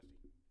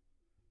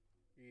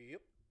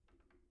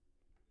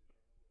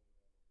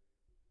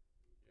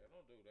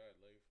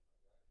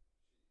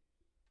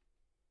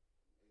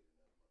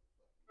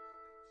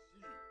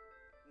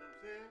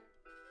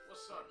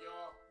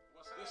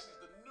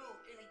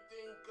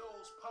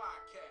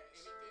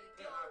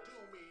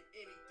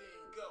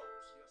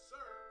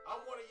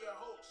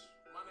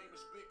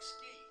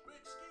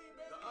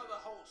other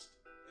host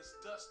is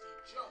Dusty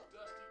Joe.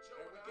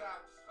 And we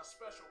got a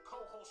special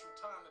co-host from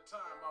time to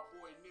time, my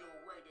boy Neil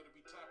Ray, that'll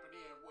be tapping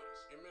in with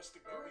us. And Mr.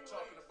 Green, we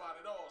talking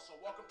about it all. So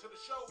welcome to the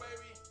show,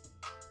 baby.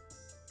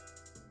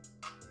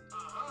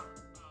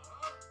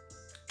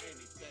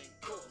 Anything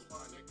goes,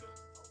 my nigga.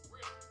 For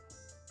real.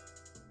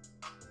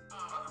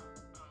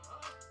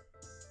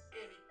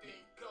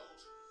 Anything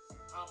goes.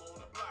 I'm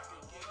on the block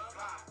and getting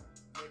high.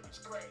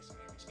 Niggas crazy.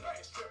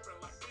 Stripping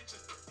like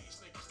bitches that these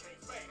niggas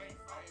can't fake.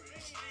 I'm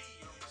in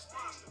speed on this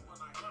monster when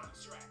I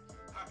contract.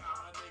 I got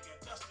my nigga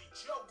Dusty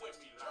Joe with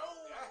me,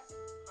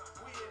 like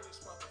we in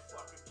this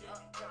motherfucker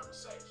getting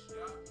conversation.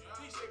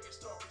 These niggas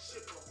talking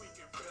shit, but we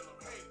can feel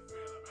them hate.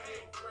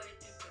 Ain't great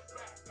in the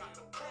back, got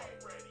the ball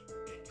ready.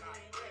 And I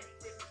ain't ready,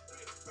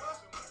 fitness,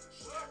 bustin' like a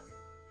Chevy.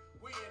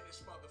 We in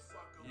this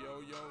motherfucker.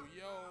 Yo.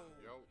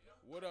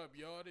 What up,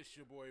 y'all? This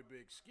your boy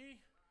Big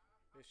Ski.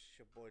 This is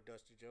your boy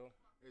Dusty Joe.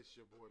 It's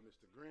your boy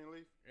Mr.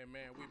 Greenleaf. And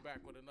man, we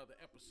back with another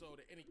episode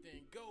of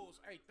Anything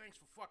Goes. Hey,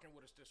 thanks for fucking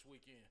with us this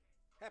weekend.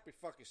 Happy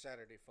fucking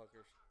Saturday,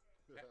 fuckers.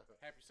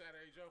 Happy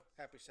Saturday, Joe.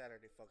 Happy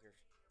Saturday, fuckers.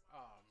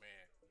 Oh,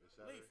 man.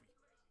 Leafy,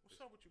 what's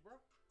up with you, bro?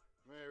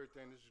 Man,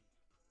 everything is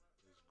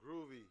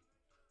groovy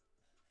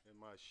in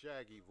my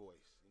shaggy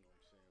voice. You know what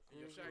I'm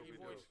saying? Your shaggy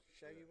voice?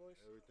 Shaggy voice?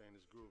 Everything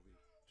is groovy.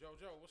 Joe,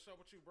 what's up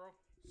with you, bro?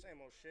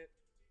 Same old shit.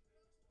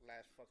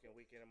 Last fucking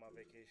weekend of my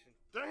vacation.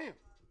 Damn!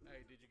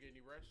 Hey, did you get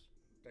any rest?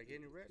 Did I get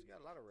any rest?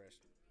 Got a lot of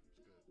rest.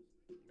 It's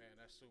good. Man,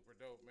 that's super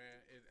dope, man.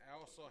 It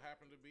also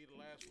happened to be the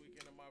last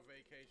weekend of my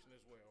vacation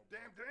as well,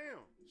 bro.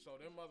 Damn! So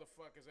them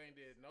motherfuckers ain't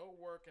did no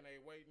work and they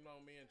waiting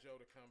on me and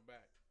Joe to come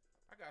back.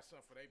 I got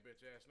something for they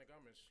bitch ass nigga.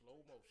 I'm in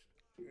slow motion.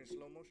 You in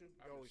slow motion?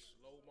 I'm in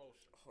slow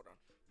motion. Hold on.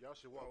 Y'all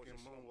should walk in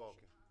slow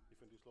moonwalking.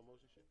 You finna do slow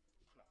motion shit?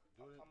 No.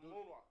 Do it. I'm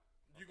moonwalk.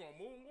 You gonna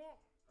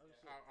moonwalk?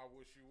 I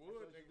wish you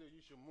would. That's what you do.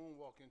 You should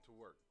moonwalk into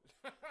work.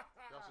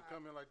 Y'all should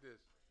come in like this.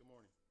 Good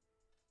morning.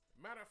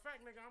 Matter of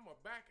fact, nigga, I'm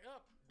gonna back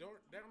up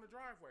down the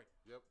driveway.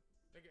 Yep.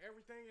 Nigga,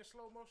 everything in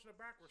slow motion or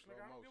backwards, nigga.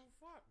 I don't give a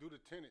fuck. Do the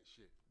tenant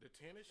shit. The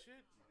tennis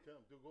shit? Tell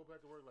them, go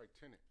back to work like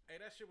tenant. Hey,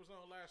 that shit was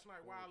on last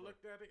night. While I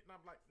looked at it, and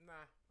I'm like,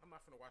 nah, I'm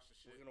not finna watch this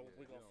shit. We gonna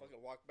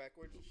fucking walk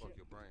backwards and Fuck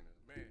shit. your brain up.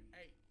 Man,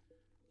 hey.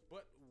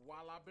 But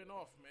while I've been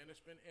off, man,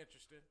 it's been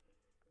interesting.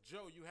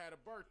 Joe, you had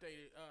a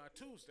birthday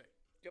Tuesday.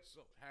 Yep.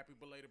 So, happy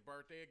belated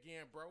birthday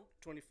again, bro.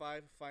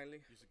 25, finally.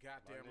 You's a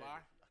goddamn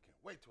lie. I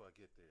can't wait till I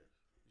get there.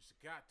 You's a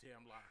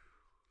goddamn lie.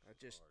 I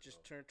just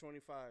turned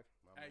 25.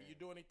 Hey, you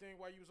do anything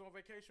while you was on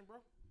vacation, bro?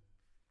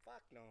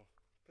 Fuck no.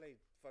 Played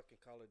fucking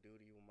Call of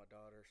Duty with my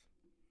daughters.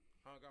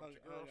 Hung out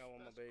with your girls? Hung out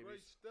with my That's babies.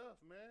 great stuff,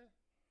 man.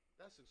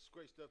 That's some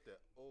great stuff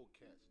that old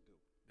cats do.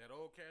 That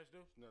old cats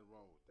do? There's nothing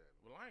wrong with that.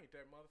 Well, I ain't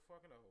that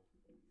motherfucking old.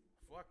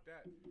 Fuck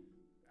that.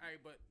 Hey,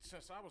 but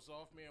since I was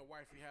off, me and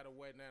wifey had a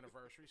wedding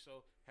anniversary,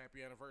 so happy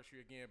anniversary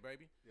again,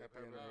 baby. Yeah,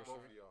 Happy happy anniversary.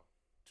 both of y'all.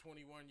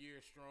 21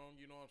 years strong,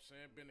 you know what I'm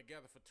saying? Been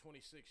together for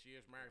 26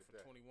 years, married for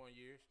 21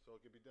 years. So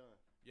it can be done.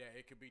 Yeah,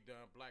 it could be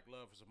done. Black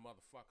love is a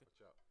motherfucker.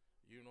 Watch out.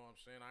 You know what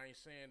I'm saying? I ain't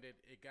saying that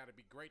it got to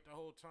be great the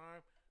whole time,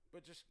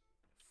 but just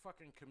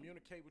fucking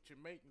communicate with your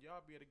mate and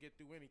y'all be able to get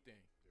through anything.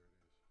 There it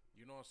is.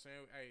 You know what I'm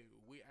saying? Hey,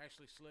 we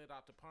actually slid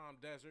out to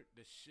Palm Desert.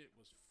 The shit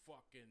was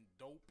fucking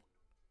dope.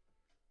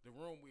 The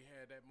room we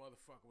had, that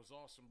motherfucker was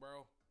awesome,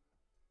 bro.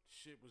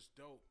 Shit was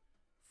dope.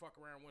 Fuck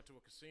around, went to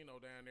a casino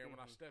down there. When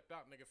I stepped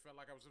out, nigga, felt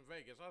like I was in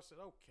Vegas. I said,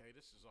 okay,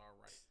 this is all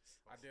right.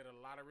 I did a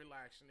lot of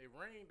relaxing. It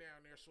rained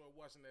down there, so it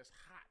wasn't as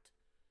hot.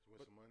 You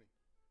win some money?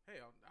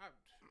 Hell,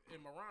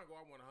 in Morongo,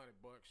 I won $100,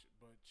 but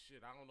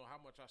shit, I don't know how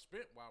much I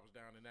spent while I was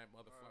down in that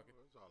motherfucker.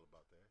 Well, it's all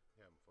about that.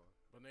 Having fun.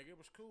 But nigga, it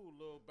was cool.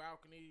 Little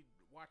balcony,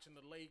 watching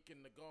the lake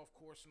and the golf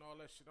course and all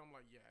that shit. I'm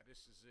like, yeah,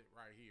 this is it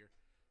right here.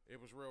 It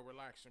was real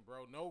relaxing,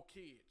 bro. No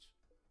kids.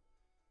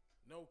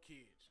 No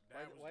kids.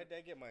 Why'd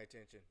that get my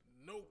attention?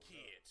 No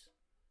kids.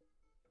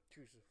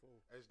 Choose a fool.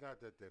 It's not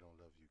that they don't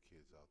love you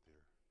kids out there.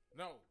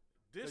 No.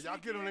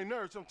 Y'all get on their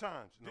nerves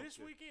sometimes. No This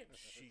kidding. weekend?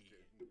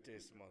 Shit.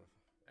 This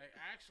motherfucker. Hey,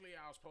 actually,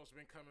 I was supposed to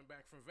been coming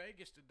back from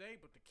Vegas today,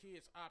 but the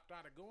kids opted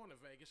out of going to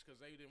Vegas because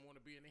they didn't want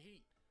to be in the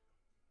heat.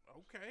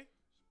 Okay.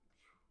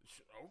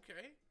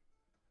 Okay.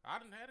 I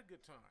done had a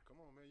good time. Come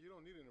on, man. You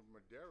don't need any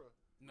Madeira.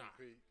 Nah.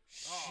 Pete.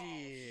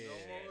 Shit. No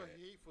more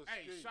heat for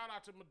Hey, Steve. shout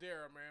out to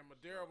Madeira, man.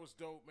 Madeira was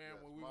dope, man, Yes,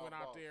 when we Mob went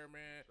out Boss. there,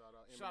 man.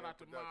 Shout out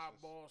to Eminem Mob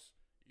Productions. Boss.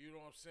 You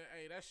know what I'm saying?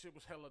 Hey, that shit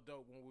was hella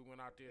dope when we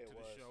went out there to the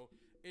was. show.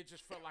 It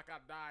just felt like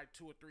I died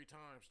 2 or 3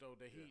 times, though.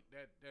 The heat,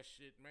 that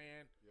shit,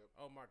 man. Yep.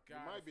 Oh, my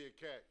God. You might be a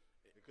cat.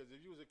 Because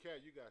if you was a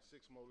cat, you got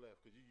 6 more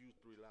left because you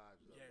used 3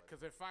 lives. Yeah, because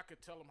if I could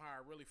tell them how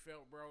I really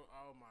felt, bro,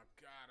 oh, my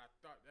God. I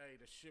thought,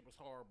 hey, the shit was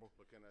horrible.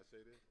 But can I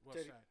say this?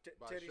 What's that?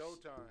 By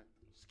showtime,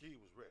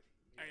 Ski was ready.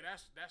 Hey,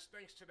 that's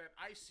thanks to that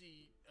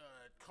icy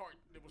cart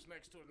that was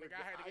next to it. Nigga,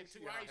 I had to get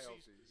 2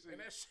 ices. See,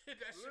 And that shit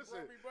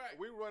brought me back.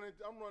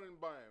 I'm running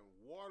buying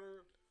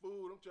water,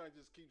 food. I'm trying to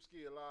just keep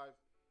Ski alive.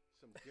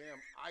 some damn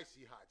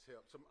icy hots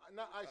helped.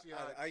 Not icy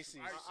hots. Ices.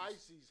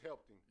 Ices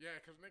helped him. Yeah,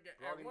 because nigga,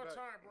 Brought at him one back.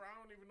 time, bro, I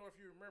don't even know if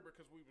you remember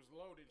because we was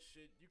loaded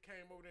shit. You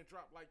came over there and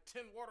dropped like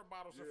 10 water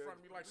bottles in front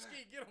of me like,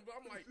 Ski, get them.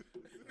 I'm like,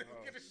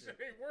 nigga, this shit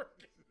ain't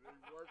working.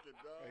 It's working,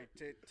 dog.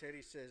 Hey,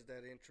 Teddy says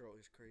that intro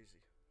is crazy.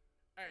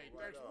 Hey,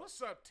 Right thanks. on. What's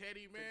up,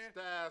 Teddy, man?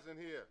 Styles in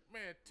here.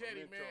 Man,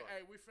 Teddy, man. mentor.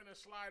 Hey, we finna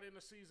slide into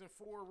season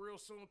 4 real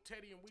soon,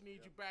 Teddy, and we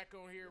need you back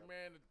on here,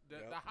 man.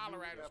 The Yep. holler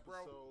New at us,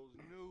 bro. episodes,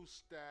 new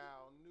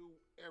style, new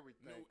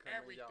everything New coming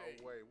everything.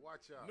 y'all way.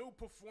 Watch out. New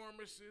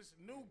performances,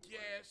 new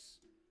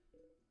guests.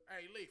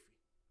 Hey, Leafy,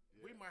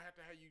 we Yeah. might have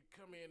to have you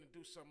come in and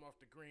do something off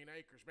the Green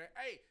Acres, man.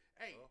 Hey,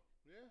 Oh,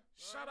 yeah.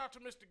 shout out to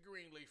Mr.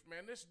 Greenleaf,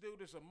 man. This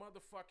dude is a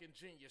motherfucking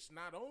genius.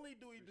 Not only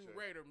do he do Appreciate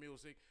Raider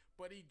music,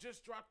 but he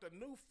just dropped a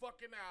new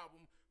fucking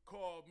album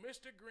called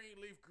Mr.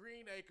 Greenleaf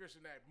Green Acres,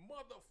 and that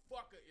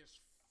motherfucker is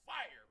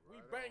fire. We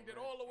Right on, banged it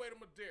man. all the way to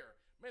Madeira.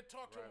 Man,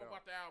 talk to Right him on.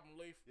 about the album,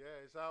 Leaf. Yeah,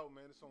 it's out,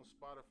 man. It's on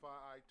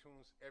Spotify,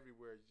 iTunes,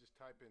 everywhere. You just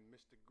type in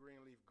Mr.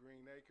 Greenleaf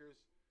Green Acres.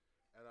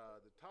 And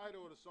the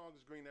title of the song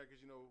is Green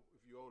Acres. You know,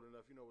 if you're old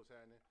enough, you know what's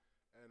happening.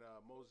 And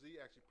Mosey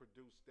actually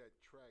produced that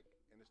track,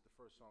 and it's the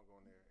first song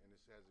on there. And it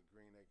has a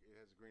green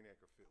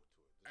acre feel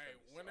to it. Just Hey,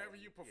 like the whenever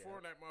song. you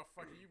perform that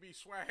motherfucker, you be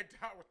swagged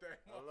out with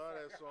that I love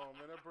that motherfucker. song,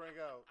 man. That bring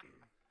out.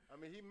 I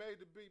mean, he made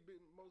the beat.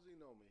 Mosey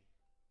know me.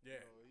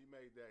 Yeah. You know, he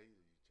made that. He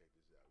check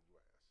this out.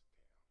 Right. I said,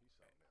 damn, he's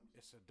something else.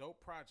 It's a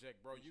dope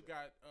project, bro. You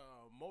got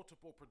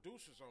multiple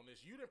producers on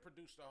this. You didn't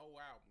produce the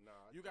whole album. Nah,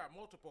 I You got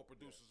multiple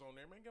producers on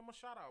there, man. Give them a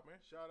shout out, man.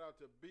 Shout out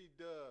to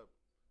B-Dub.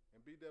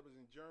 And B-Dub is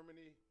in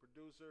Germany,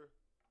 producer.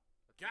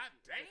 God I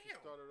think he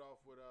damn. started off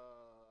with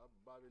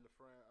Bobby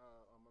LaFran,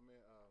 my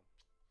man,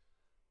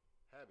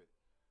 Habit.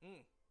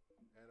 Mm.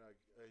 And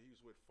he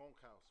was with Funk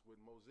House with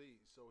Mosey.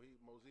 So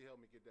Mosey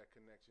helped me get that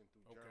connection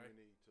through Okay.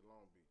 Germany to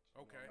Long Beach.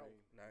 You Okay. know what I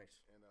Oh, mean? nice.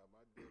 And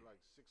I did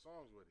like 6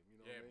 songs with him. You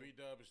know Yeah, what I mean?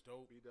 B-Dub is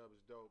dope. B-Dub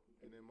is dope.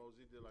 And then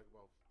Mosey did like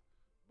about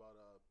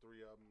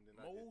 3 of them.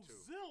 Then I did 2.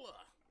 Mozilla.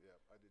 Yeah,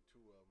 I did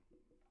 2 of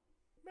them.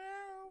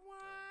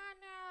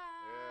 Marijuana.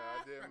 Yeah, I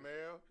did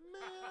Mel.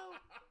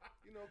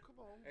 You know, come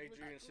on.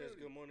 Adrian Mr. says,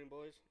 Gritty. "Good morning,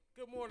 boys."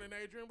 Good morning,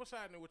 Adrian. What's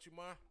happening with you,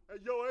 man? Hey,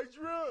 yo,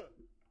 Adrian.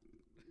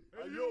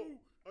 Hey, Hey, you.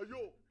 Hey,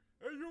 yo.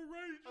 Hey, you,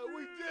 Adrian. Hey,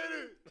 we did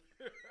it.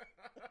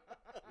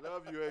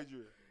 Love you,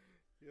 Adrian.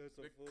 Yes,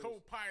 The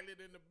co-pilot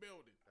in the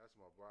building. That's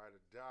my bride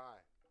or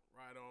die.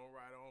 Right on,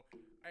 right on.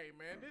 Hey,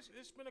 man, it's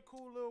been a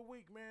cool little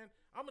week, man.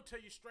 I'm going to tell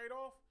you straight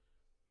off,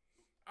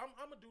 I'm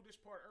going to do this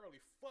part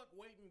early. Fuck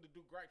waiting to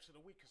do gripes of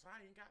the week because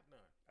I ain't got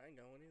none. I ain't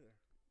got one either.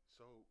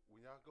 So when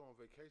y'all go on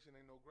vacation,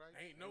 ain't no gripes?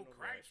 Ain't no no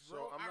gripes, So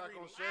bro. I'm I not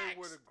going to relax. say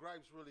where the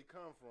gripes really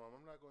come from.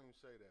 I'm not going to even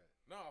say that.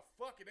 Nah,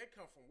 fuck it. They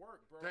come from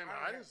work, bro. Damn,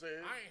 I didn't say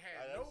it. I ain't had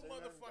I no didn't say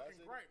nothing. motherfucking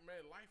I said- gripe,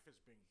 man. Life has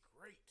been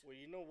great. Well,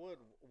 you know what?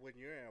 When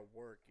you're at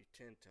work, you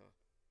tend to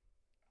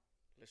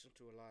listen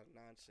to a lot of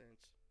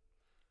nonsense.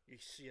 You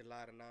see a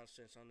lot of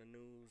nonsense on the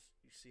news.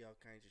 You see all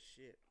kinds of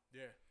shit.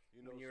 Yeah.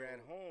 You know, When you're so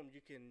at home,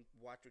 you can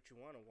watch what you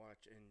want to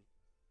watch, and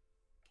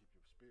keep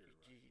your spirit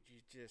right.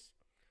 you just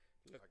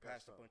look I got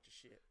past a something. bunch of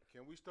shit.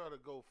 Can we start a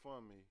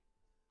GoFundMe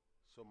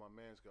so my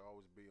mans can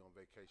always be on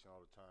vacation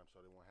all the time so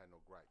they won't have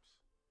no gripes?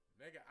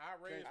 Nigga, I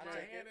raised Can- my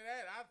can- hand to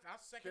that. I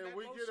second Can that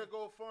we motion. get a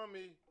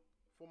GoFundMe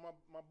for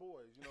my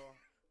boys, you know?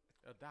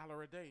 $1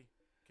 a day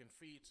can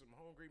feed some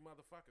hungry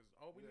motherfuckers.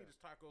 All we Yeah. need is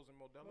tacos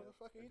and Modelo.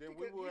 Motherfucker, And you then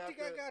think, we will I, you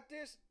think I have to- got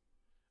this?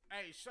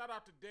 Hey, shout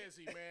out to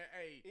Desi, man.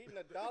 Hey, Eating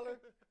 $1?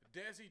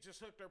 Desi just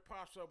hooked her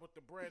pops up with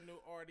the brand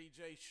new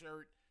RDJ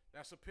shirt.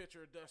 That's a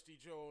picture of Dusty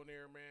Joe on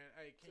there, man.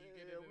 Hey, can you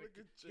Damn, look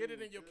get at it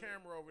you, in your dude.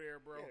 camera over there,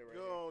 bro? Get it right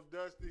Go here. on,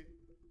 Dusty.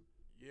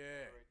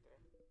 Yeah. Right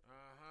there.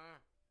 Uh-huh.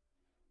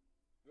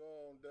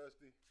 Go on,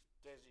 Dusty.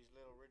 Desi's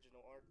little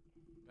original art.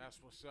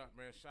 That's what's up,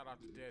 man. Shout out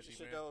to She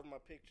Desi, said man. that was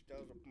my picture. That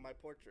was my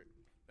portrait.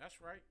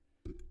 That's right.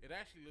 It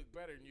actually looked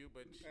better than you,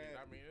 but shit,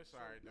 I mean, it's all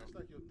right, though. That's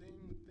like your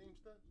theme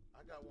stuff?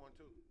 I got one,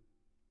 too.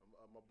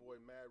 My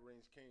boy Mad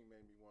Rings King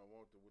made me one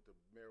with the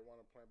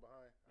marijuana plant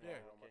behind. I Yeah.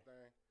 had it on my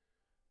thing.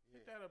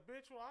 Ain't that a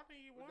bitch? Well, I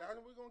need one.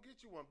 We're going to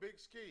get you one. Big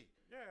ski.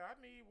 Yeah, I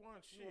need one.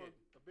 You want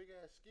Shit. a big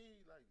ass ski,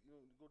 like, you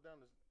know, go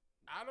down the...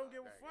 I don't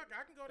give a Dang fuck. it.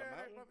 I can go The down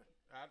that mountain?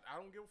 mother. I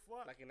don't give a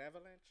fuck. Like an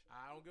avalanche?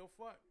 I don't give a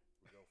fuck.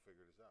 We're going to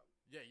figure this out.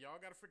 Yeah, y'all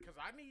got to figure, because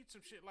I need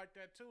some shit like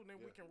that, too, and then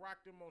we Yeah. can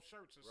rock them on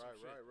shirts or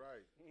some shit.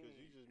 Right. Because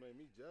you just made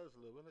me jealous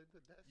a little bit. Like,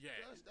 Yeah.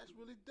 That's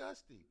really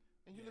dusty.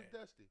 And you look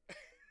Yeah. dusty.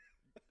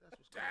 That's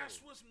what's That's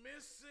cool. what's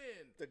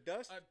missing. The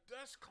dust? A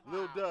dust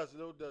cloud. Little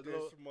dust.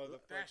 This That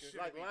motherfucker. shit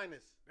Like be-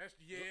 Linus. That's,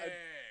 Little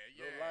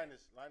yeah.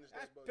 Linus.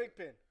 That's that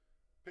Pigpen.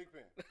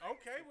 Pigpen.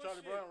 Okay, well, Charlie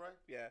shit. Brown, right?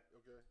 Yeah.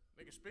 Okay.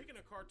 Nigga, speaking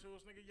of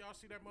cartoons, nigga, y'all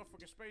see that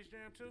motherfucking Space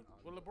Jam, too?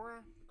 With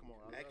LeBron? Come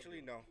on. I Actually,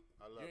 love no. it.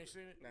 I love You ain't it.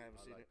 seen it? No, I haven't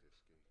I seen like it. this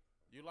ski.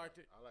 You liked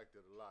it? I liked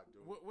it a lot,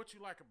 dude. What you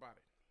like about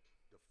it?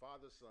 The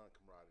father-son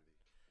camaraderie.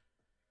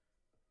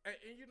 And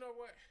you know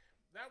what?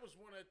 That was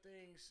one of the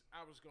things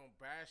I was gonna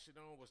bash it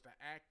on was the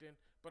acting,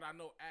 but I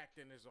know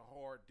acting is a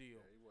hard deal.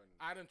 Yeah, he wasn't.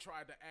 I done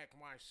tried to act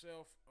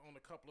myself on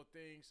a couple of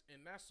things,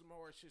 and that's some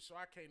hard shit. So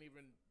I can't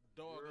even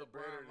dog You're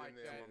better LeBron than like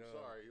them. that. I'm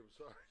sorry. I'm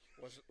sorry.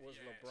 Was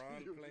Yeah.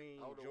 LeBron playing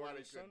I don't know why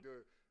they Jordan's son? couldn't do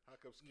it. How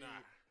come skiing?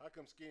 Nah. How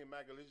come skiing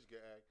Magalhães can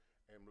act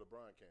and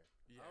LeBron can't?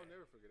 Yeah. I'll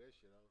never figure that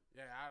shit out.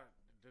 Yeah,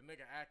 the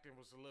nigga acting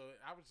was a little.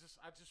 I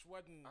just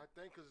wasn't. I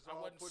think because it's I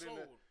all wasn't put in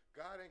sold. the.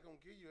 God ain't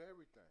gonna give you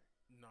everything.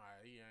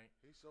 Nah, he ain't.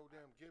 He's so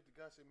damn gifted.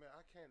 God said, man,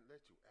 I can't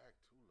let you act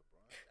too,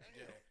 LeBron.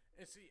 Damn. Yeah.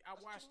 And see, I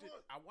That's watched too it.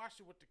 much. I watched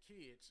it with the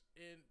kids,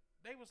 and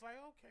they was like,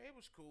 okay, it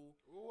was cool.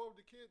 Well, what were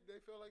the kids?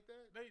 They felt like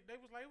that. They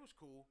was like, it was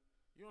cool.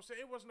 You know what I'm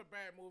saying? It wasn't a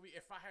bad movie.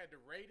 If I had to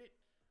rate it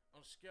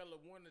on a scale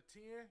of 1 to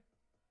 10,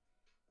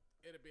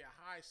 it'd be a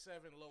high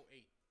 7, low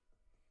 8.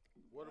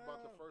 What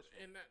about the first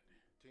one? And that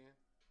 10.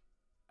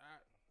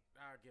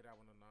 I get that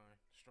one a 9,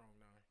 strong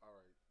 9. All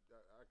right,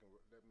 I can.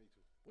 That me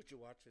too. Would you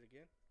watch it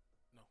again?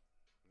 No.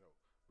 But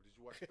did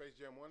you watch Space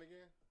Jam 1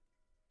 again?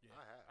 Yeah,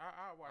 I have.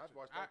 I watched I've it.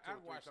 watched that two I or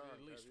three watched it times,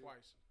 at least have you?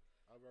 twice.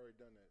 I've already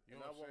done that, You and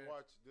know I what I'm won't saying?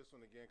 watch this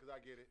one again because I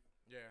get it.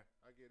 Yeah.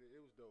 I get it.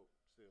 It was dope.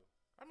 Still.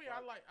 I mean,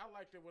 I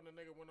liked it when the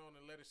nigga went on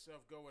and let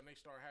himself go and they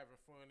started having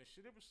fun and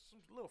shit. It was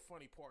some little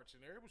funny parts in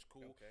there. It was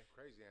cool. Okay.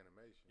 Crazy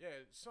animation.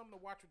 Yeah, something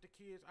to watch with the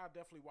kids. I'll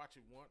definitely watch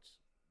it once.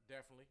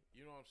 Definitely.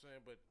 You know what I'm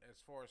saying? But as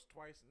far as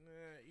twice,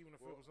 nah, even if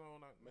it Well, was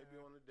on, Maybe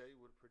on a date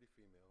with a pretty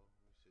female.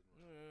 Sitting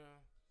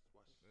Nah.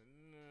 watch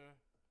Nah.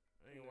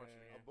 I ain't gonna watch it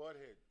a again.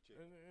 butthead chick.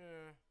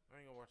 Yeah, I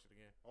ain't gonna watch it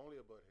again. Only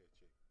a butthead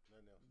chick.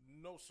 Nothing else.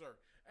 No, sir.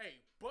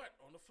 Hey, but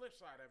on the flip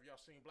side, have y'all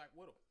seen Black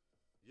Widow?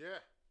 Yeah,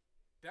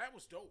 That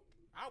was dope.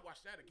 I'll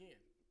watch that again.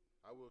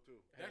 I will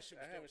too. That shit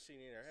I was haven't dope. seen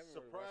it either. I haven't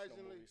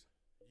Surprisingly- really watched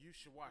no movies. You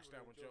should watch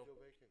that one, Joe.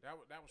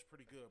 That was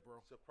pretty good,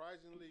 bro.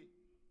 Surprisingly,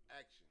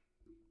 action.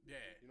 Yeah.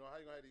 You know how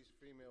you gonna have these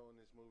female in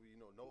this movie? You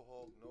know, no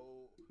Hulk,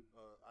 no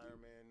Iron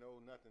Man, no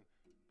nothing.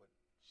 But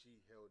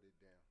she held it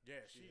down.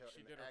 Yeah, she held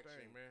in did the her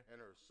action, thing, man. And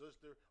her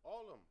sister,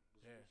 all of them.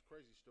 It Yeah. was a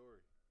crazy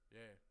story.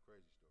 Yeah.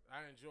 Crazy story.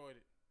 I enjoyed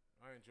it.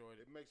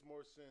 It makes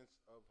more sense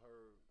of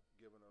her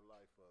giving her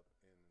life up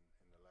in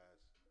the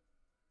last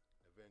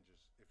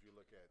Avengers. If you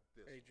look at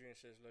this, Adrian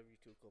says, "Love you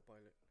too,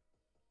 co-pilot."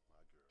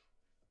 my girl.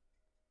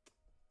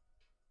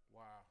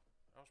 Wow.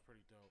 That was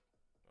pretty dope.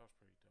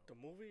 The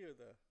movie or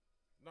the?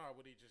 No,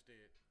 what he just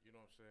did. You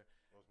know what I'm saying?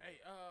 What's Hey,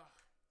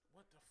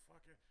 what the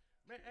fuck?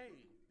 Man, hey,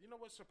 you know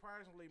what?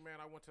 Surprisingly,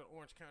 man, I went to the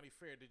Orange County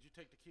Fair. Did you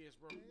take the kids,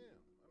 bro? Damn,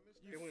 I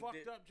missed You They went-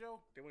 fucked they- up,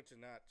 Joe? They went to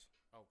Knott's.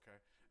 Okay.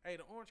 Hey,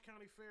 the Orange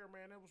County Fair,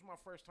 man, that was my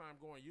first time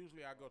going.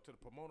 Usually I go to the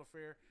Pomona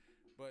Fair,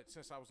 but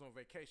since I was on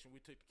vacation, we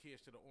took the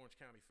kids to the Orange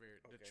County Fair.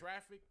 The Okay.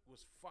 traffic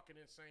was fucking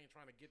insane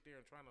trying to get there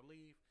and trying to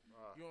leave.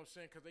 You know what I'm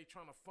saying? Because they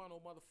trying to funnel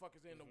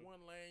motherfuckers into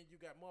one lane. You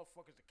got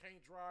motherfuckers that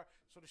can't drive.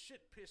 So the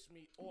shit pissed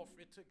me off.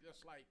 It took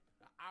us like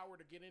an hour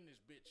to get in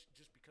this bitch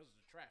just because of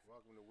the traffic.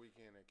 Welcome to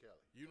Weekend in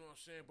Cali. You know what I'm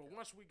saying? But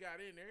once we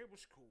got in there, it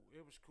was cool.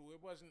 It was cool. It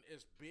wasn't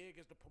as big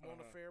as the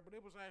Pomona Fair, but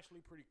it was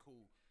actually pretty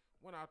cool.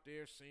 Went out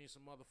there, seen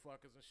some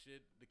motherfuckers and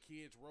shit. The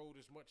kids rode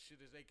as much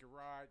shit as they could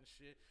ride and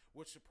shit,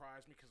 which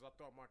surprised me because I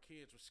thought my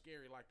kids were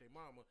scary like their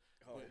mama.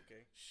 Oh, But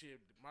okay. shit,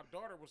 my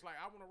daughter was like,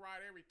 I want to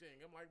ride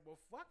everything. I'm like, well,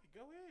 fuck it,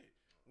 go ahead.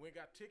 We ain't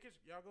got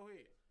tickets, y'all go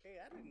ahead. Hey,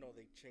 I didn't know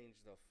they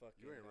changed the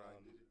fucking. You ain't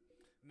riding, did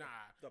you?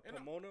 Nah. The And I-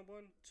 Pomona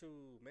one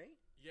to May.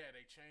 Yeah,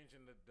 they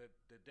changing the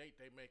date.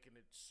 They making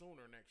it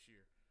sooner next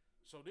year.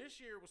 So this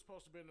year was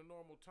supposed to be in the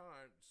normal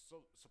time,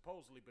 so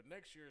supposedly, but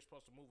next year is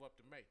supposed to move up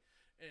to May.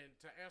 And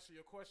to answer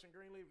your question,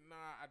 Greenleaf,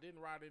 nah, I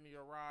didn't ride any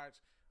of your rides.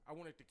 I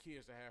wanted the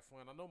kids to have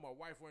fun. I know my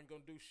wife wasn't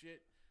gonna do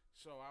shit,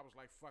 so I was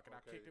like, fuck it. I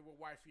Okay. kicked it with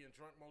wifey and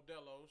drunk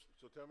Modelo's.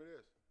 So tell me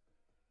this: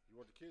 you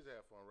want the kids to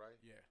have fun, right?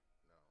 Yeah.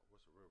 No.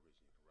 What's the real reason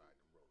you can ride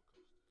them roller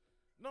coasters?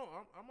 No,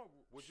 I'm a.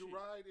 Would you shit.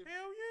 ride if?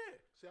 Hell yeah.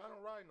 See, I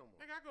don't ride no more.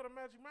 Nigga, I go to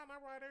Magic Mountain. I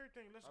ride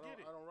everything. Let's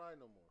get it. I don't ride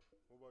no more.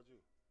 What about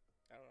you?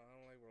 I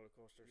don't like roller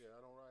coasters. Yeah,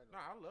 I don't ride no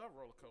Nah, I more. love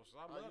roller coasters.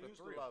 I I love the used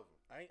to thrill. love them.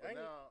 I But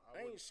now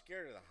ain't wouldn't-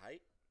 scared of the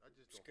height. I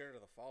just I'm don't. scared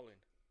of the falling.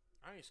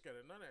 I ain't scared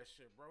of none of that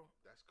shit, bro.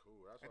 That's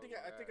cool. That's I what think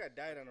was I gonna think I ask.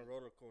 died on a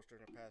roller coaster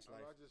in a past I,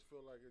 life. I just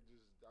feel like it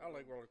just. I don't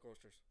like roller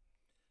coasters.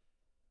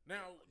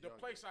 Now, the Young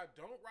place I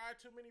don't ride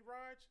too many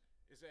rides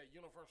is at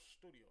Universal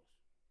Studios.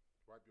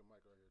 Wipe your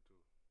mic right here too.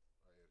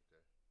 I edit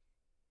that.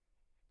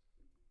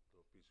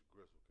 Little piece of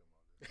gristle come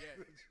out there.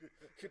 Yeah.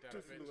 It That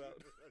just bitch. flew out.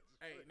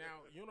 Hey,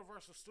 now,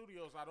 Universal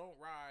Studios, I don't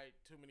ride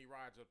too many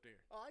rides up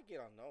there. Oh, I get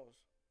on those.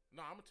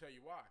 No, I'm going to tell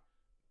you why.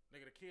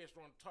 Nigga, the kids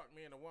trying to tuck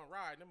me into one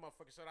ride, and them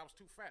motherfuckers said I was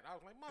too fat. I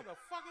was like,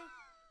 motherfucker,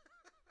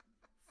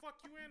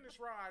 fuck you in this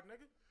ride,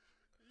 nigga.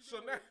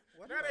 So now,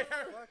 What now the they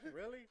have, fuck?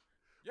 Really?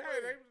 yeah,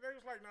 they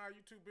was like, nah,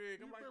 you too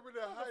big. You I'm like, remember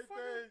that height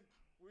motherfucker.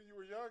 thing when you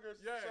were younger?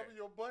 Yeah. Some of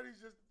your buddies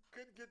just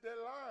couldn't get that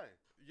line.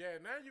 Yeah,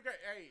 now you got,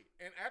 hey,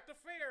 and at the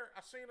fair,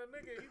 I seen a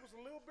nigga, he was a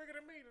little bigger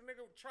than me. The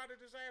nigga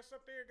trotted his ass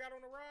up there and got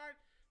on the ride.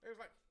 They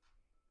was like,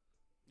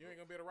 you ain't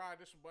gonna be able to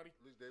ride this one, buddy. At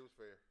least they was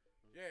fair.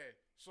 Yeah,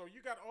 so you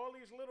got all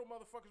these little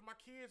motherfuckers, my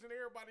kids and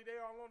everybody, they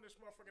all on this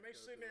motherfucker. They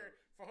sitting there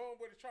for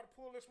homeboy to try to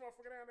pull this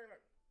motherfucker down. They like,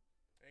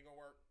 ain't gonna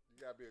work.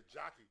 You gotta be a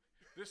jockey.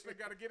 This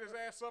nigga got to get his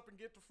ass up and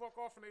get the fuck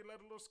off, and they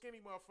let a little skinny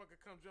motherfucker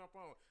come jump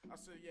on. I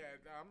said, yeah,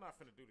 nah, I'm not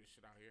finna do this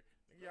shit out here.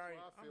 Yeah,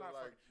 I feel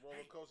like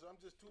roller coaster.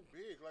 I'm just too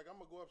big. Like, I'm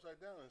going to go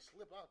upside down and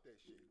slip out that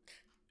shit.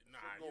 Nah,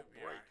 you'll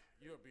be all right.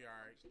 You'll be all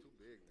right. It's too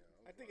big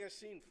now. I think I've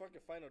seen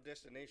fucking Final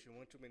Destination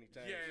one too many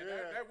times.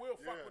 Yeah, that will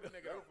fuck with a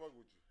nigga. That'll fuck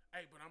with you.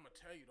 Hey, but I'm going to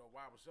tell you, though,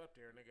 while I was up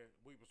there, nigga,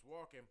 we was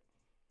walking.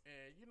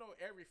 And, you know,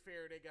 every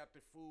fair, they got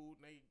the food,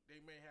 and they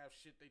may have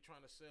shit they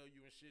trying to sell you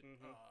and shit.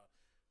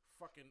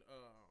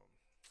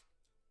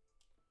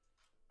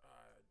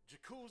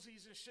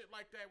 Jacuzzis and shit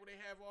like that where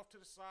they have off to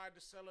the side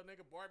to sell a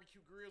nigga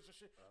barbecue grills and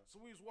shit. So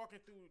we was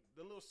walking through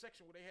the little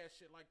section where they had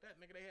shit like that.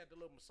 Nigga, they had the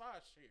little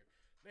massage chair.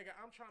 Nigga,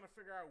 I'm trying to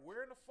figure out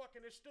where in the fuck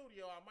in this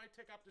studio I might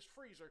take out this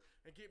freezer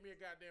and get me a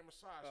goddamn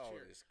massage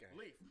chair. This guy.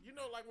 Leaf. You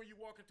know, like when you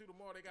walking through the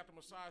mall, they got the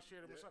massage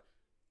chair, massage.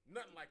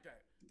 Nothing like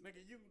that.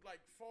 Nigga, you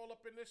like fall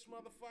up in this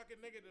motherfucker,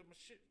 nigga, to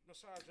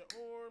massage your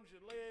arms,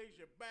 your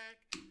legs, your back,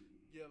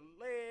 your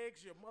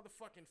legs, your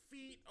motherfucking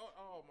feet.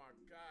 Oh my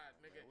God,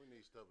 nigga. Man, we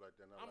need stuff like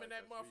that. I'm in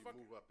that motherfucker.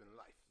 Move up in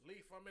life.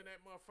 Leaf, I'm in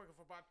that motherfucker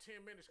for about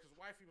 10 minutes because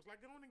wifey was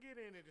like, go on and get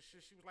into this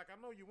shit. She was like, I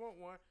know you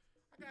want one.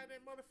 I got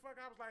that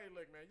motherfucker. I was like, hey,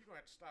 look, man, you're going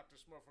to have to stop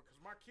this motherfucker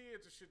because my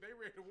kids and shit, they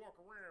ready to walk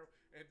around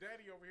and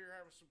daddy over here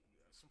having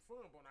some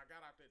fun. But when I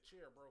got out that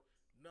chair, bro,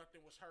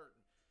 nothing was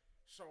hurting.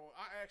 So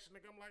I asked the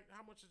nigga, I'm like,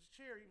 how much is the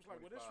chair? He was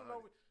like, well, this one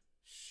over,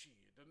 shit,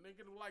 the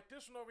nigga like,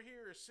 this one over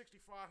here is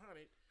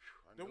 $6,500.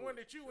 The one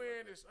that you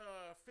in is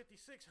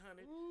 $5,600.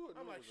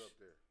 I'm like, up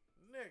there.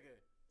 Nigga,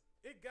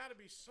 it got to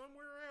be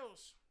somewhere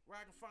else where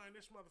I can find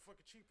this motherfucker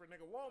cheaper.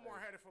 Nigga,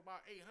 Walmart had it for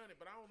about $800,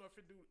 but I don't know if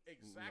it do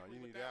exactly.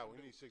 No, you need that one.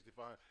 We need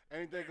 $6,500.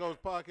 Anything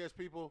goes podcast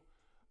people.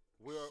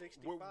 We're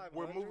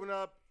moving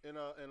up in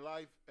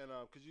life, and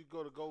cause you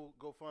go to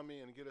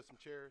GoFundMe and get us some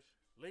chairs.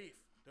 Leaf,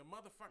 the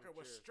motherfucker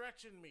was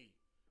stretching me.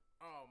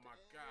 Oh my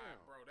God,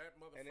 bro, that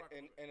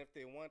motherfucker. And if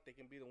they want, they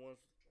can be the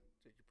ones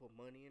that you put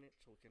money in it,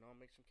 so we can all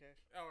make some cash.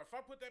 Oh, if I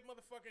put that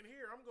motherfucker in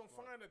here, I'm gonna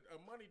find a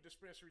money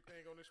dispensary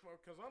thing on this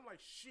motherfucker, cause I'm like,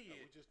 shit.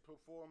 No, we just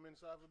put 4 of them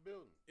inside of a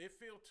building. It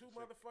feel too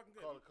motherfucking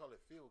good. Call it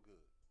feel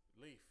good.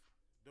 Leaf.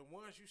 The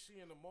ones you see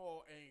in the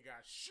mall ain't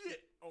got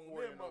shit on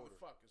them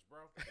motherfuckers,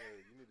 bro. Hey,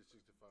 you need a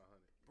 $6,500.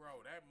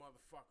 Bro, that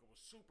motherfucker was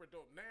super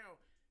dope.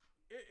 Now,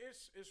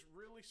 it's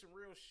really some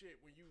real shit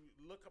when you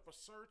look up a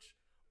search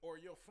or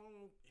your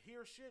phone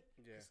hear shit.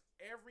 Yeah.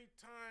 Every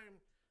time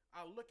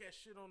I look at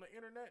shit on the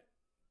internet,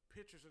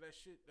 pictures of that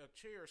shit, the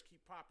chairs keep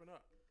popping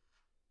up.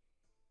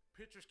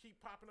 Pictures keep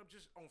popping up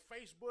just on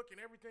Facebook and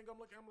everything. I'm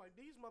looking, I'm like,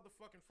 these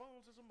motherfucking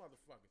phones is a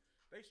motherfucker.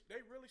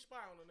 They really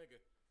spy on a nigga.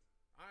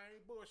 I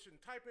ain't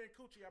bullshitting. Type in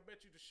coochie. I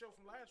bet you the show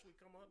from last week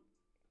come up.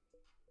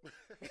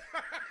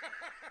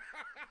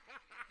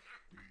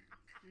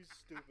 You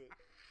stupid.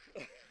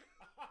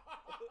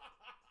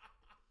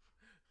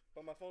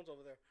 But my phone's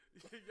over there.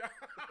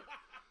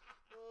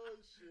 Oh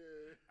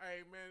shit!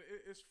 Hey man,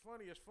 it's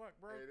funny as fuck,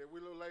 bro. Hey,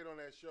 we're a little late on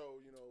that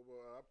show, you know,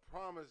 but I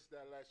promise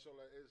that last show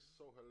is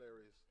so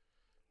hilarious.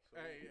 So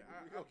hey,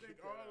 I think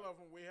all of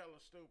them we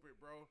hella stupid,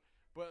 bro.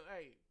 But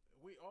hey,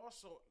 we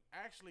also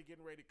actually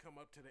getting ready to come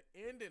up to the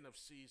ending of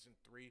season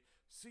 3.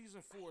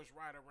 Season 4 is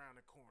right around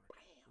the corner.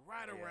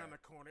 Around the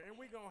corner. And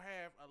we gonna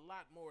have a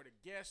lot more of the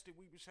guests that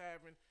we was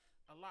having,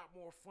 a lot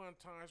more fun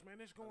times,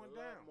 man. It's going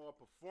down. A lot more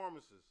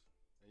performances.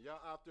 And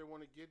y'all out there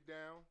want to get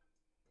down.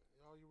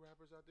 All you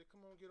rappers out there,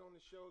 come on, get on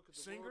the show.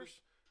 Singers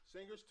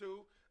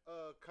too.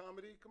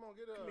 Comedy, come on,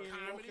 get a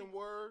comedy. Spoken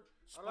word.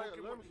 I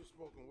love me some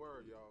spoken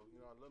word, y'all. You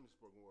know, I love me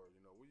spoken word.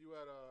 You know, were you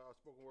at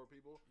spoken word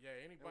people? Yeah,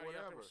 anybody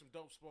out there with some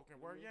dope spoken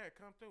word? Yeah,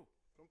 come through.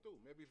 Come through.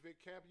 Maybe Vic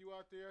Camp, you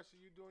out there? I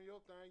see you doing your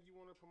thing. You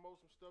want to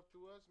promote some stuff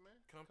to us,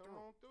 man? Come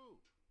on through.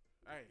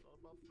 Hey, it's all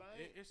about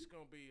fame. It's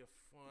gonna be a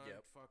fun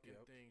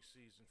thing.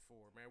 Season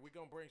 4, man. We're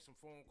gonna bring some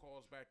phone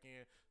calls back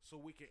in so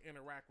we can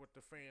interact with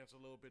the fans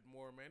a little bit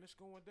more, man. It's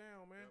going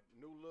down, man.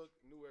 Yep. New look,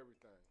 new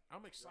everything.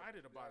 I'm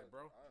excited about it,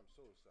 bro. I am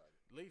so excited.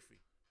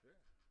 Leafy. Yeah.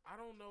 I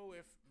don't know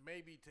if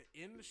maybe to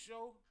end the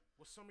show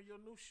with some of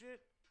your new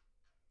shit,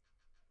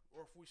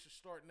 or if we should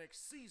start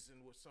next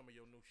season with some of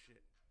your new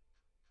shit.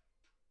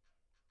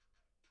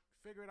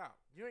 Figure it out.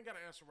 You ain't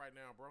gotta answer right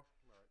now, bro.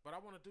 But I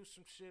want to do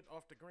some shit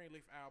off the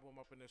Greenleaf album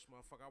up in this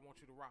motherfucker. I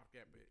want you to rock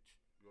that bitch.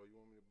 Yo, you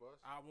want me to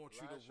bust? I want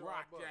you to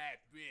rock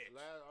that bitch.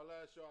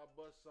 Last show I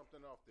bust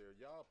something off there.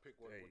 Y'all pick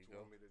what you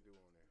want me to do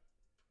on there.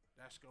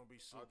 That's going to be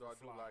super Although I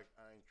fly. do like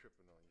I Ain't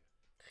Tripping on You.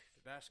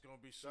 That's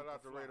going to be super fly. Shout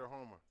out to fly. Raider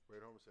Homer.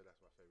 Raider Homer said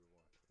that's my favorite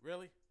one.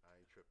 Really?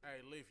 I Ain't Tripping.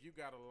 Hey, Leaf, you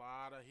got a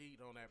lot of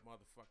heat on that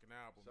motherfucking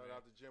album, Shout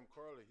out to Jim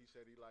Curley. He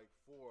said he liked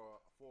 4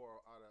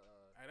 out of...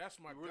 hey, that's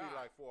my guy. Really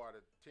like 4 out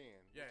of 10.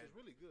 Yeah. Which is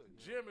really good.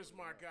 Jim is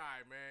my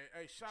guy, man.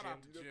 Hey, shout out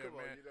to Jim,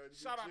 man.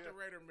 Shout out to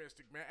Raider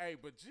Mystic, man. Hey,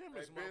 but Jim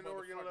is my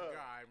motherfucking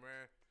guy,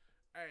 man.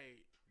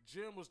 Hey,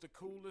 Jim was the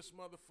coolest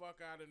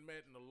motherfucker I done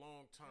met in a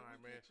long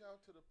time, man. Can we get y'all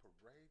to the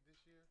parade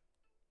this year?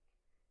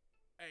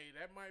 Hey,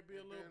 that might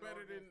be a little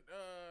better than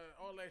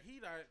all that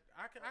heat.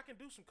 I can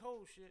do some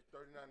cold shit.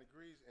 39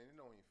 degrees, and it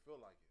don't even feel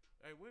like it.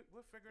 Hey,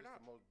 we'll figure it out.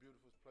 It's the most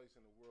beautiful place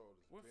in the world.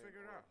 We'll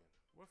figure it out.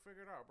 We'll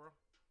figure it out, bro.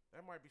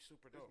 That might be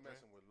super It's dope, man.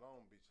 messing with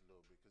Long Beach a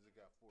little bit because it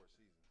got 4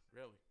 seasons.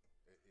 Really?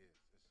 It is.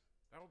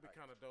 That would be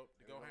tight. kind of dope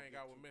to And go it don't hang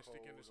get out with too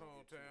Mystic in cold, his don't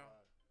get too hometown.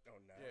 hot. Oh,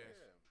 nice. Yes.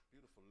 Yeah,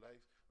 beautiful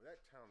lakes. But that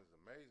town is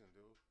amazing,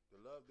 dude. The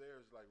love there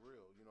is like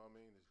real. You know what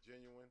I mean? It's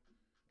genuine.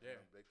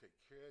 Yeah. They take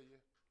care of you.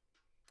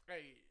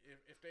 Hey,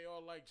 if they all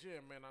like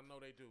Jim, man, I know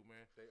they do,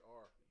 man. They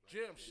are.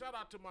 Jim, shout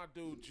out to my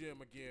dude Jim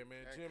again,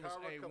 man. And Jim is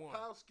Kyra A1.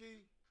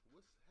 Kapowski,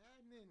 what's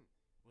happening?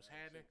 What's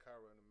I haven't happening? seen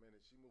Kyra in a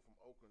minute. She moved from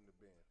Oakland to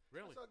Bend.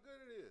 Really? That's how good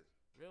it is.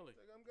 Really?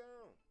 Like, I'm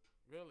gone.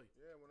 Really?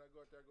 Yeah, when I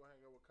go out there, I go hang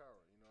out with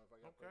Kyra. You know, if I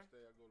got Okay. to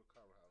stay, I go to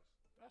Kyra house.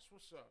 That's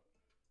what's up.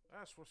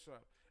 That's what's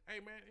up.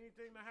 Hey, man,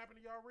 anything that happened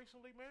to y'all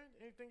recently, man?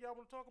 Anything y'all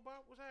want to talk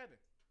about? What's happening?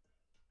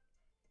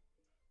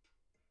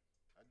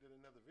 I did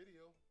another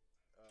video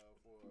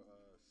for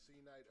C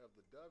Night of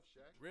the Dove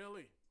Shack.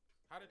 Really?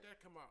 How did that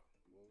come out?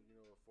 Well, you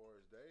know, as far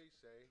as they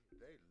say,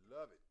 they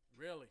love it,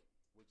 Really?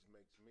 which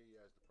makes me,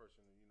 as the person,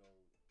 you know,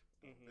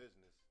 doing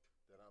business,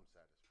 that I'm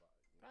satisfied.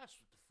 You know? That's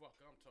what the fuck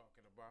I'm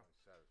talking about.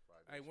 I'm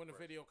satisfied. Hey, when the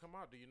Express. video come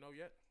out, do you know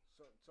yet?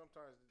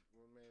 Sometimes,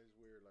 man, it's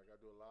weird. Like, I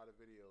do a lot of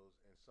videos,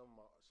 and some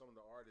of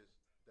the artists,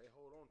 they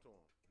hold on to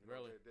them. You know,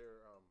 Really? They're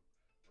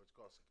what's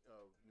called,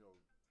 you know,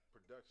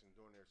 production,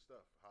 doing their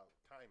stuff, how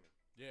timing.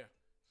 Yeah.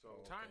 So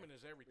Timing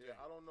is everything.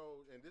 yeah, I don't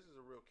know, and this is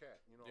a real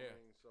cat. You know Yeah.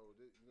 what I mean? So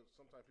you know,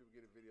 sometimes people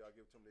get a video, I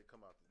give it to them, they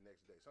come out the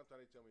next day.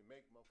 Sometimes they tell me,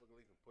 make motherfucking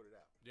leave and put it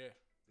out. Yeah.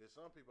 There's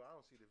some people I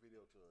don't see the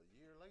video till a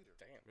year later.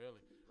 Damn. Really?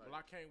 Well,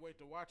 I can't wait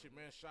to watch it,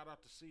 man. Shout out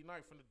to C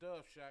Night from the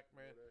Dove Shack,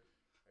 man.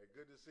 Hey,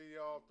 good to see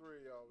y'all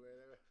three, y'all,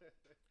 man.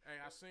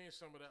 Hey, I seen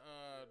some of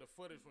the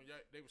footage when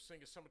they were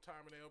singing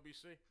 "Summertime" in the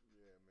LBC.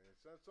 Yeah, man.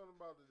 Something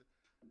about it.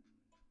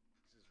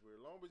 It's just weird.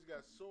 Long Beach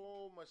got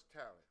so much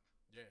talent.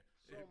 Yeah.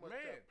 So much Man,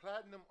 talent.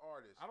 Platinum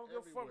artists. I don't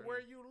give a fuck everywhere.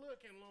 where you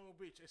look in Long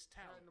Beach. It's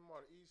talent. Platinum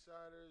artists,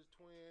 Eastsiders,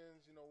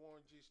 Twins, you know,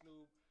 Warren G.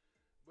 Snoop.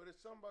 But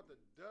it's something about the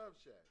Dove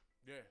Shack.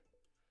 Yeah.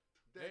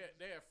 That-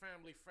 They're a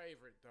family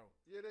favorite, though.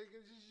 Yeah,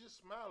 you just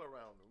smile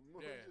around them.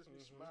 Yeah. Just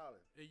be smiling.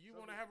 If you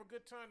Some want to have a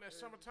good time, that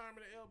Yeah. summertime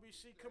in the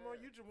LBC, come on,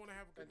 Yeah. you just want to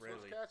have a good And time.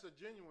 those cats are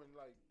genuine,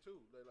 like,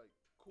 too. They're, like,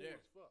 cool Yeah.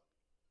 as fuck.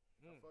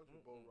 I fucks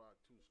with Bo Rock,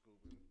 too, Scoop.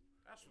 And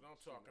That's what I'm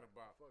talking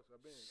about.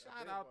 Shout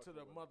I've out to been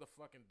the fucking with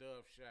motherfucking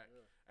Dove Shack.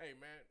 Yeah. Hey,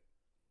 man,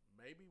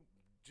 maybe,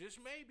 just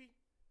maybe,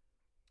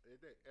 them.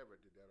 If they ever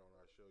did that on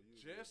our show, you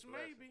just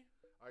maybe.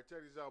 All right,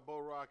 check these out.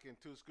 Bo Rock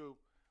and 2 Scoop.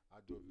 I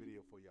do a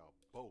video for y'all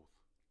both.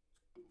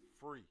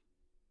 Free.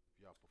 If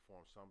y'all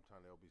perform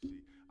sometime at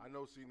LBC. I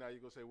know, see, now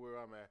you're going to say where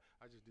I'm at.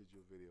 I just did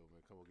you a video,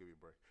 man. Come on, give me a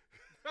break.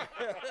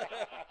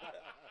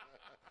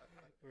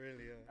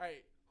 Really?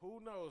 Hey, who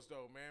knows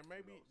though, man?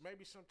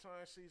 Maybe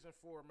sometime season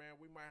 4, man,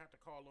 we might have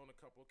to call on a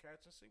couple of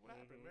cats and see what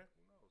happened, man.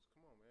 Who knows?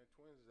 Come on, man.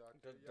 Twins is out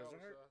there. Doesn't Y'all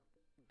hurt. was,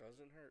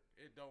 Doesn't hurt.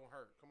 It don't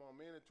hurt. Come on,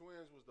 me and the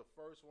Twins was the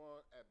first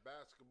one at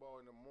basketball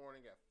in the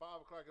morning at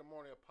 5 o'clock in the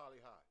morning at Poly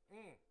High.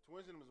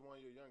 Twins and them was 1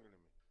 year younger than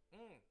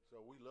me.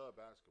 So we love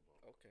basketball.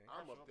 Okay.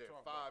 I'm That's up what there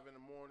I'm at talking 5 in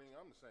the morning.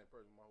 I'm the same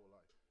person my whole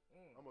life.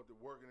 I'm up there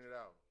working it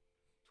out.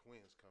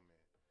 Twins come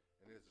in.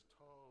 And there's this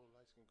tall,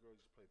 light-skinned girl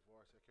just played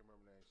varsity. I can't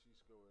remember her name. She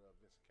used to go with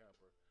Vincent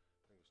Camper. I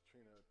think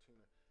it was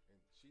Tina. And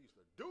she used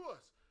to do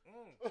us.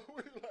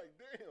 We were like,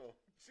 damn,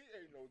 she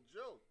ain't no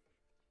joke.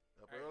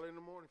 Up Hey. early in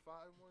the morning,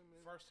 5 in the morning, man.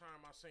 First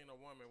time I seen a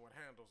woman with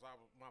handles,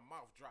 my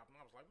mouth dropped and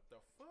I was like, what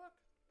the fuck?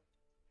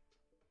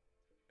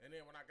 And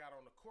then when I got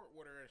on the court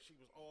with her and she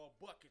was all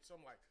buckets,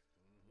 I'm like,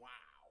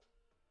 wow.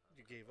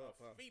 You gave up,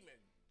 huh?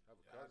 Female. I have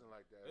a cousin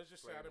like that. Let's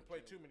just say I didn't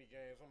play too many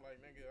games. I'm like,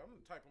 nigga, I'm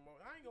the type of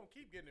I ain't gonna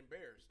keep getting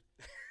embarrassed.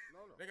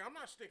 No. Nigga, I'm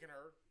not sticking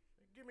her.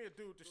 Give me a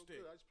dude to So stick.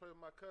 good. I just played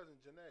with my cousin,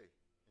 Janae.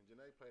 And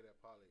Janae played at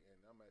Poly. And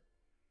I'm at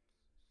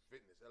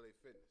LA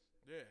Fitness.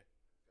 Yeah.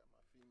 Got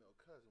my female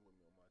cousin with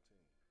me on my team.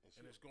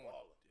 And it's a going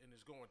baller. and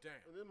it's going down.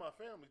 And this is my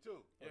family,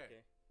 too. Yeah.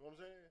 Okay. You know what I'm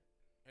saying?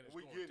 And it's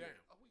we going getting down.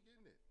 it. Oh, we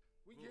getting it.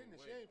 We Ooh, getting it.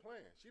 She wait. ain't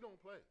playing. She don't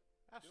play.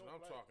 That's She what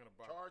don't I'm play. talking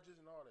about. Charges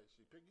and all that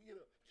shit.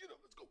 Get up.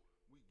 Let's go.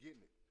 We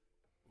getting it.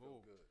 Feel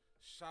Ooh. good.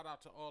 Shout out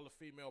to all the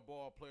female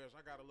ball players.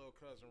 I got a little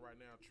cousin right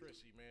now,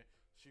 Trissy, man.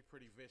 She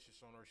pretty vicious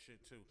on her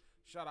shit too.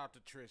 Shout out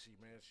to Trissy,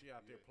 man. She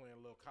out there playing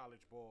a little college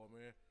ball,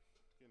 man.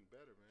 Getting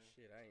better, man.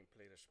 Shit, I ain't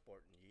played a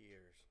sport in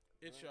years.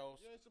 It shows.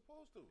 You ain't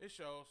supposed to. It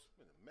shows.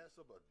 Been to mess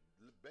up a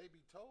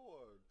baby toe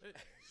or It,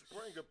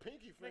 spring a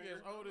pinky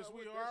finger. nigga, as old I'm as not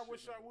we with are, that I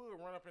wish shit, I man.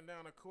 would run up and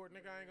down the court.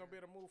 Nigga, I ain't gonna be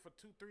able to move for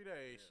 2-3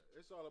 days. Yeah.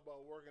 It's all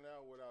about working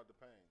out without the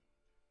pain.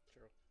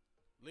 True.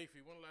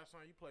 Leafy, when the last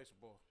time you played some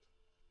ball?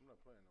 I'm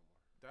not playing no more.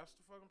 That's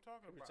the fuck I'm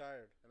talking about.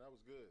 Retired. And I was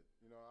good.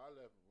 You know, I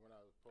left when I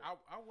was.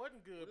 I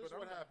wasn't good, This is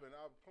but what happened.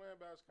 I was playing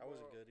I basketball.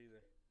 wasn't good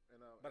either. And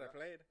But I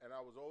played. And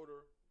I was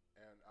older,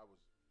 and I was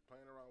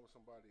playing around with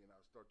somebody, and I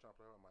started trying to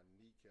play around. My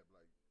knee kept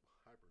like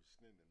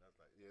hyperextending. I was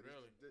like, yeah,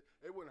 Really?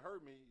 it wouldn't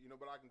hurt me, you know,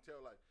 but I can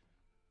tell like,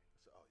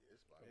 so, oh yeah,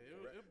 it's about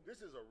Yeah, this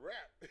is a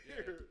wrap,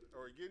 Yeah.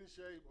 or get in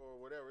shape or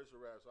whatever. It's a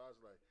wrap. So I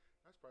was like,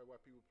 that's probably why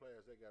people play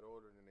as they got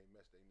older and then they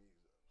mess their knees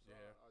up. So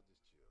Yeah. I'll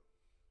just chill.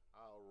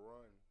 I'll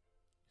run.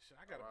 shit,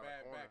 I got a around the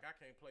bad corner. back. I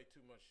can't play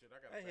too much shit.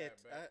 I got a I bad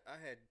back.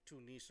 had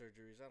 2 knee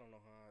surgeries. I don't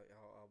know how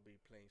I'll be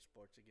playing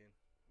sports again.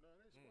 No,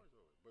 it ain't sports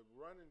over. But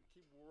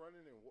keep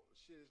running and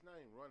shit. It's not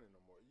even running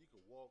no more. You can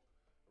walk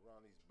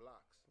around these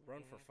blocks.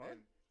 Run for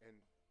fun? And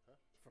huh?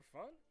 For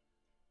fun?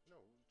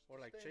 No.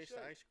 Or like chase the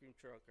ice cream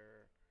truck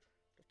or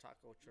the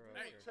taco truck.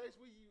 Hey, Chase,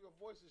 your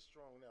voice is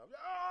strong now.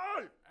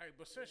 Hey,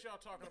 but since y'all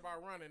talking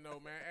about running,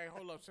 though, man. Hey,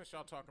 hold up. Since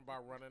y'all talking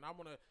about running, I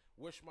want to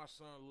wish my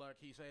son luck.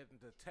 He's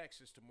heading to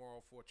Texas tomorrow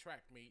for a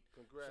track meet.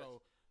 Congrats.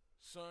 So,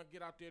 son,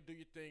 get out there, do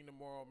your thing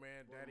tomorrow,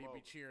 man. Daddy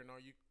be cheering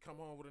on you.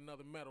 Come home with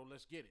another medal.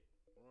 Let's get it.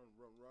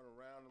 Run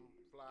around them,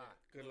 fly.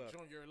 Yeah. Good luck.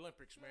 Junior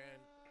Olympics,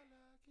 man.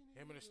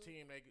 Him and his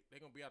team, they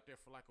going to be out there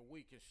for like a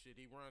week and shit.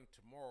 He run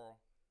tomorrow.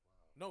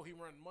 Wow. No, he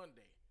run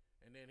Monday.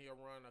 And then he'll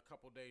run a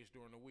couple days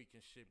during the week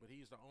and shit. But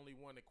he's the only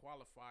one that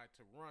qualified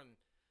to run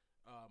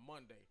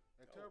Monday.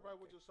 And tell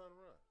everybody what your son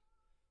run.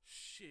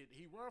 Shit,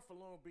 he run for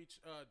Long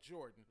Beach,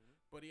 Jordan.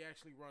 But he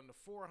actually run the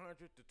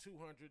 400, the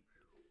 200,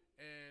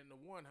 and the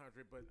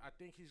 100. But I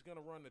think he's going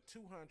to run the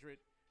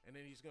 200. And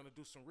then he's going to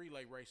do some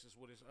relay races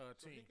with his So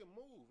team. he can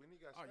move, and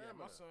he got stamina. Oh, yeah,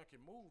 my son can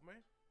move,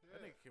 man. Yeah.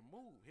 That nigga can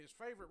move. His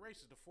favorite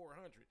race is the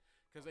 400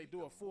 because they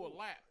do a full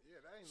lap.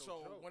 Yeah, that ain't no So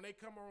joke. when they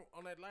come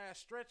on that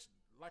last stretch,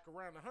 like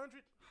around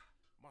 100,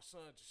 my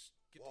son just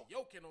get the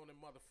yoking on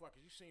them motherfuckers.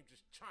 You see him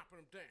just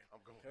chopping them down.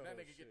 I'm going. And that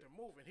nigga get to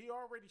moving. He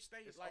already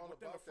stayed It's like all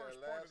within the about that first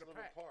part of last the little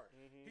pack. part.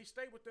 He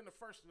stayed within the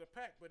first of the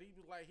pack, but he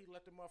was like, he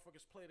let the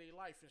motherfuckers play their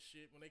life and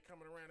shit. When they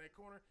coming around that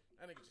corner,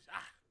 that nigga just,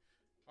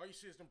 all you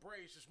see is them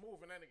braids just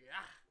moving. That nigga,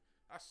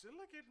 I said,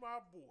 look at my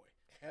boy.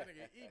 That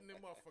nigga eating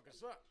them motherfuckers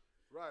up.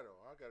 Righto,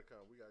 I gotta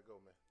come. We gotta go,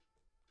 man.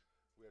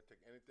 We gotta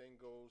take anything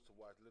goes to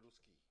watch Little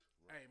Ski.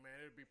 Hey, man,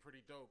 it'd be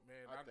pretty dope,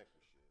 man. I think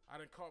we should. I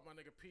done caught my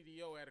nigga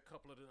PDO at a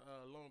couple of the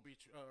Long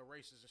Beach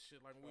races and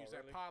shit. Like when we was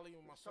really? at Poly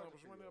when my Let's son talk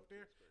was to running PDO, up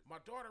there. please. My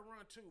daughter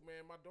run too,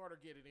 man. My daughter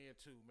get it in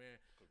too, man.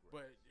 Congrats.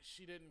 But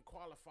she didn't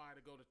qualify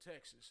to go to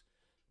Texas.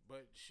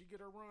 But she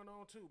get her run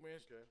on too,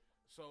 man. Okay.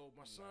 So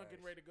my son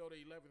getting ready to go to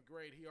 11th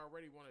grade. He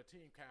already one of the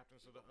team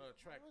captains of the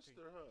track team.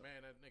 Monster, huh?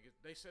 Man, that nigga.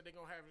 They said they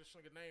gonna have this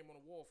nigga name on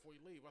the wall before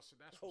he leave. I said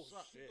that's Oh, what's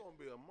up. He's shit. gonna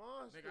be a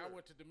monster. Nigga, I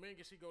went to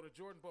Dominguez. He go to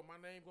Jordan, but my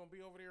name gonna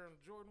be over there on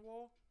the Jordan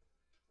wall.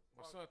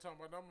 My son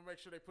talking about, I'm gonna make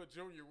sure they put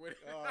Junior with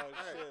it. Oh,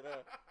 shit.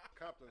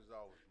 Compton's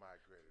always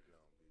migrated to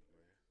Long Beach,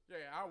 man.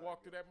 Yeah, I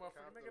walked through that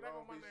motherfucker. Compton, Nigga, that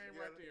Long got my Beach name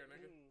together. right there,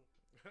 nigga.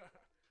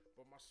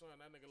 But my son,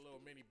 that nigga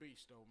little mini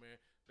beast though, man.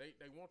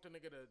 They want the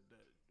nigga to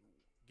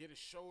get his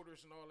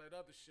shoulders and all that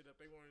other shit up.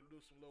 They want him to do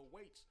some little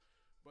weights.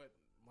 But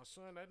my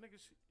son, that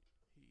nigga's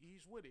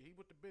he's with it. He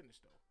with the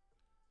business though.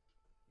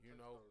 You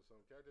know.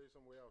 Can I tell you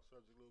something way off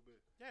subject a little bit?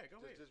 Yeah,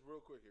 go ahead. Just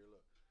real quick here.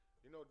 Look,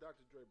 you know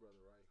Dr. Dre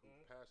brother, right? Who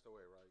passed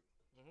away, right?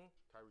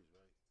 Tyrese,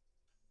 right?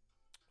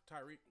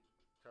 Tyreek.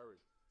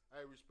 Tyreek.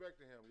 Hey,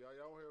 respect to him. Y'all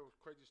hear a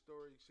crazy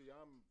story? See,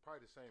 I'm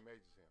probably the same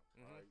age as him,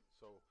 right?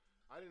 So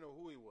I didn't know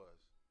who he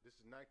was. This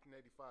is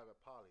 1985 at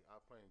Poly. I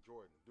playing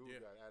Jordan. Dude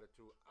got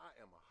attitude. I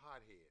am a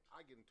hothead.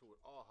 I get into it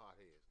all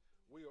hotheads.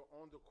 We are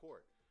on the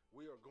court.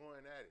 We are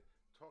going at it.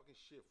 Talking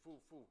shit. Foo.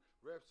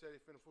 Ref said he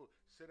finna fool.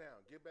 Sit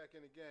down. Get back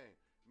in the game.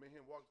 Me and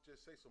him walk,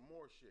 just say some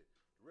more shit.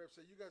 The ref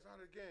said, you guys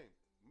out of the game.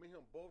 Me and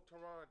him both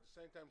turn around at the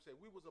same time and say,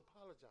 we was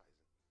apologizing.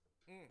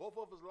 Both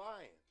of us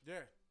lying.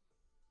 Yeah.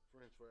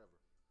 Friends forever.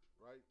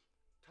 Right?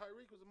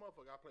 Tyreek was a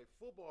motherfucker. I played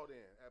football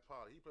then at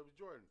Poly. He played with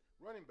Jordan.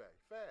 Running back.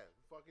 Fast.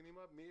 Fucking him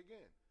up. Me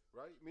again.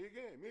 Right? Me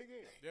again.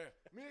 Yeah.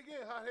 Me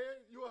again,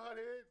 hothead. You a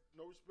hothead.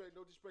 No respect,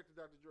 no disrespect to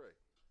Dr. Dre.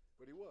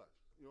 But he was.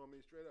 You know what I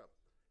mean? Straight up.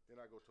 Then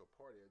I go to a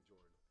party at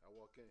Jordan. I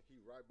walk in. He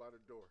right by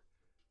the door.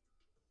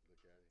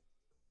 Look at him.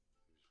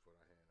 He just put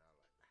our hand out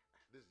like,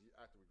 this is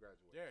after we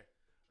graduated. Yeah.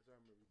 That's what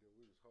I remember we did.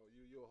 We was hog.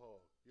 You're a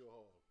hog. You're a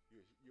hog.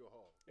 You're a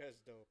hog.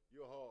 That's dope.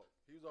 You're a hog.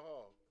 He was a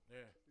hog.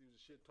 Yeah. He was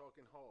a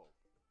shit-talking hog.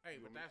 Hey,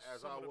 but that's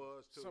as some, I of the,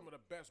 was, too. some of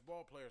the best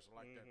ball players are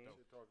like that though.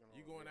 Shit-talking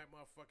You hog, go in yeah. that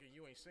motherfucker and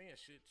you ain't saying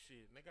shit.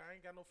 Nigga, I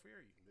ain't got no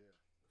fear of you. Yeah.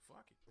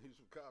 Fuck it. He was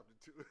from Compton,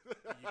 too.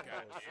 You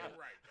got damn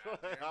right. I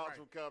Goddamn was right.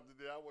 from Compton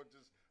then. I went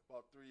just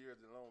about 3 years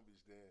in Long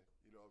Beach then.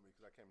 You know what I mean?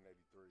 Because I came in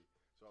 '83.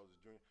 So I was a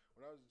junior.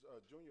 When I was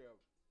a junior at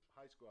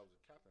high school, I was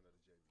a captain of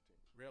the JV team.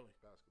 Really?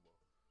 Basketball.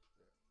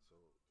 Yeah. So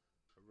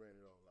I ran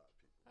it on a lot of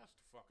people. That's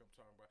the fuck I'm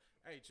talking about.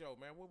 Hey, Joe,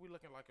 man, what we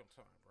looking like on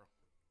time, bro?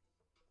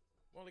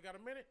 We only got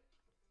a minute?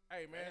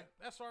 Hey, man,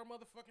 that's our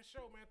motherfucking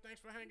show, man. Thanks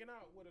for hanging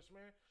out with us,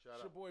 man.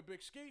 Shout It's your out. boy, Big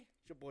Ski.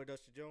 It's your boy,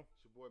 Dusty Joe.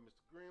 It's your boy, Mr.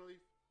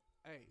 Greenleaf.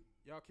 Hey,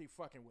 y'all keep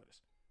fucking with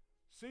us.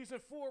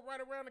 Season 4 right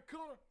around the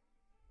corner.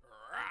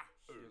 Rah.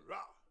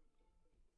 Rah.